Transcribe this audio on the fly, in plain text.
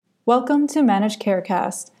Welcome to Managed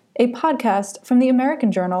Carecast, a podcast from the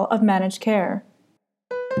American Journal of Managed Care.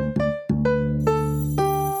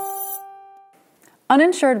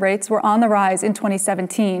 Uninsured rates were on the rise in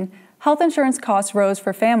 2017, health insurance costs rose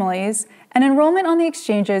for families, and enrollment on the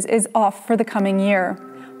exchanges is off for the coming year.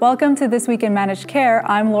 Welcome to This Week in Managed Care.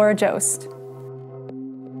 I'm Laura Jost.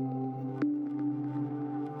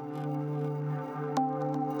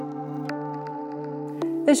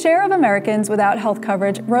 The share of Americans without health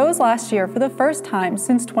coverage rose last year for the first time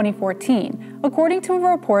since 2014, according to a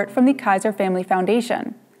report from the Kaiser Family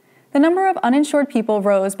Foundation. The number of uninsured people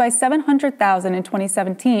rose by 700,000 in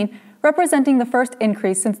 2017, representing the first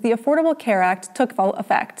increase since the Affordable Care Act took full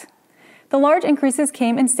effect. The large increases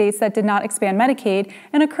came in states that did not expand Medicaid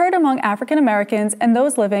and occurred among African Americans and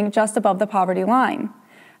those living just above the poverty line.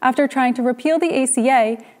 After trying to repeal the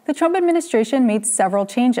ACA, the Trump administration made several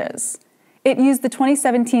changes. It used the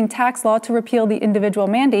 2017 tax law to repeal the individual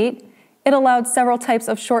mandate. It allowed several types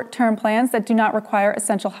of short-term plans that do not require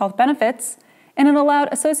essential health benefits, and it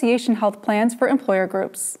allowed association health plans for employer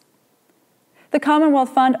groups. The Commonwealth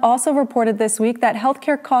Fund also reported this week that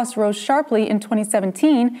healthcare costs rose sharply in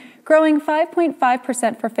 2017, growing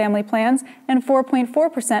 5.5% for family plans and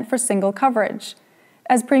 4.4% for single coverage.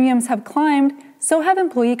 As premiums have climbed, so have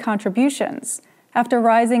employee contributions. After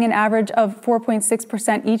rising an average of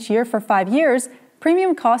 4.6% each year for 5 years,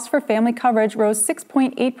 premium costs for family coverage rose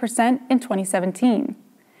 6.8% in 2017.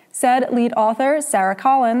 Said lead author Sarah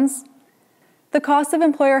Collins, "The cost of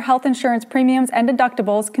employer health insurance premiums and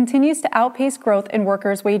deductibles continues to outpace growth in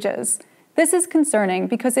workers' wages. This is concerning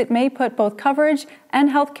because it may put both coverage and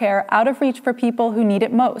health care out of reach for people who need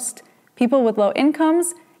it most, people with low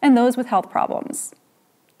incomes and those with health problems."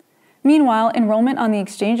 Meanwhile, enrollment on the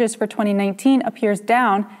exchanges for 2019 appears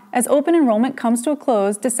down as open enrollment comes to a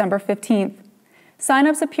close December 15th.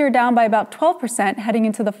 Sign-ups appear down by about 12% heading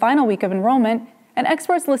into the final week of enrollment, and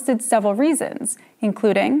experts listed several reasons,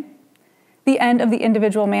 including the end of the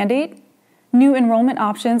individual mandate, new enrollment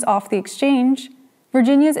options off the exchange,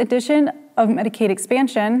 Virginia's addition of Medicaid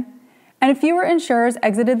expansion, and fewer insurers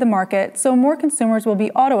exited the market, so more consumers will be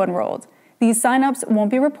auto-enrolled. These sign-ups won't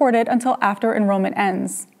be reported until after enrollment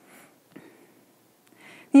ends.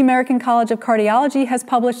 The American College of Cardiology has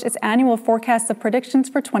published its annual forecast of predictions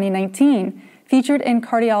for 2019. Featured in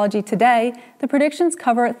Cardiology Today, the predictions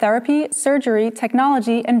cover therapy, surgery,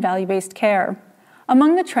 technology, and value-based care.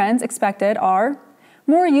 Among the trends expected are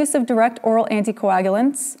more use of direct oral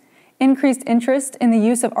anticoagulants, increased interest in the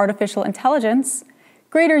use of artificial intelligence,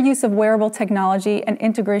 greater use of wearable technology and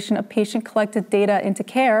integration of patient-collected data into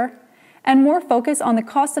care, and more focus on the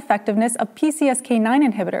cost-effectiveness of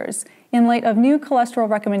PCSK9 inhibitors in light of new cholesterol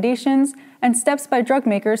recommendations and steps by drug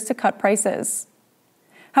makers to cut prices.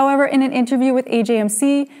 However, in an interview with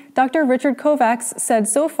AJMC, Dr. Richard Kovacs said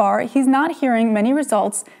so far he's not hearing many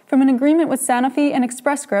results from an agreement with Sanofi and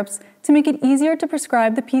Express Scripts to make it easier to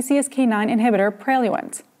prescribe the PCSK9 inhibitor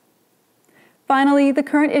Praluent. Finally, the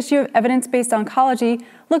current issue of Evidence-Based Oncology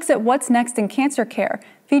looks at what's next in cancer care,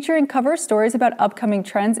 featuring cover stories about upcoming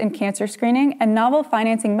trends in cancer screening and novel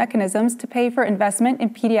financing mechanisms to pay for investment in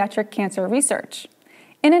pediatric cancer research.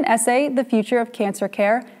 In an essay, The Future of Cancer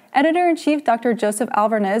Care, Editor-in-Chief Dr. Joseph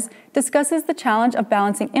Alvarez discusses the challenge of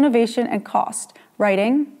balancing innovation and cost,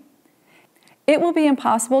 writing, "It will be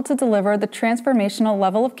impossible to deliver the transformational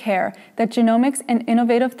level of care that genomics and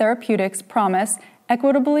innovative therapeutics promise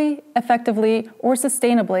equitably, effectively, or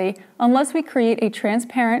sustainably unless we create a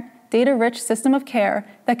transparent, data-rich system of care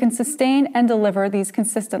that can sustain and deliver these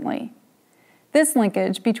consistently. This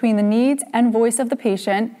linkage between the needs and voice of the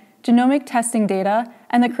patient, genomic testing data,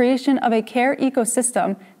 and the creation of a care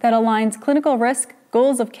ecosystem that aligns clinical risk,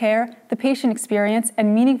 goals of care, the patient experience,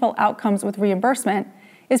 and meaningful outcomes with reimbursement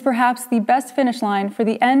is perhaps the best finish line for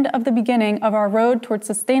the end of the beginning of our road towards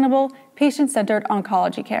sustainable, patient-centered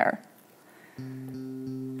oncology care."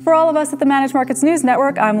 For all of us at the Managed Markets News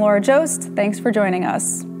Network, I'm Laura Jost. Thanks for joining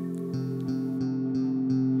us.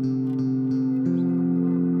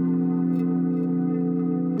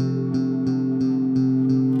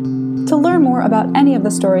 To learn more about any of the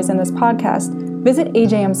stories in this podcast, visit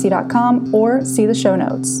ajmc.com or see the show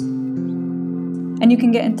notes. And you can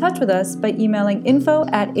get in touch with us by emailing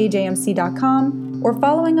info@ajmc.com or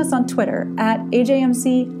following us on Twitter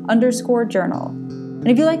 @AJMC_journal. And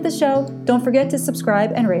if you like the show, don't forget to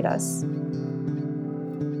subscribe and rate us.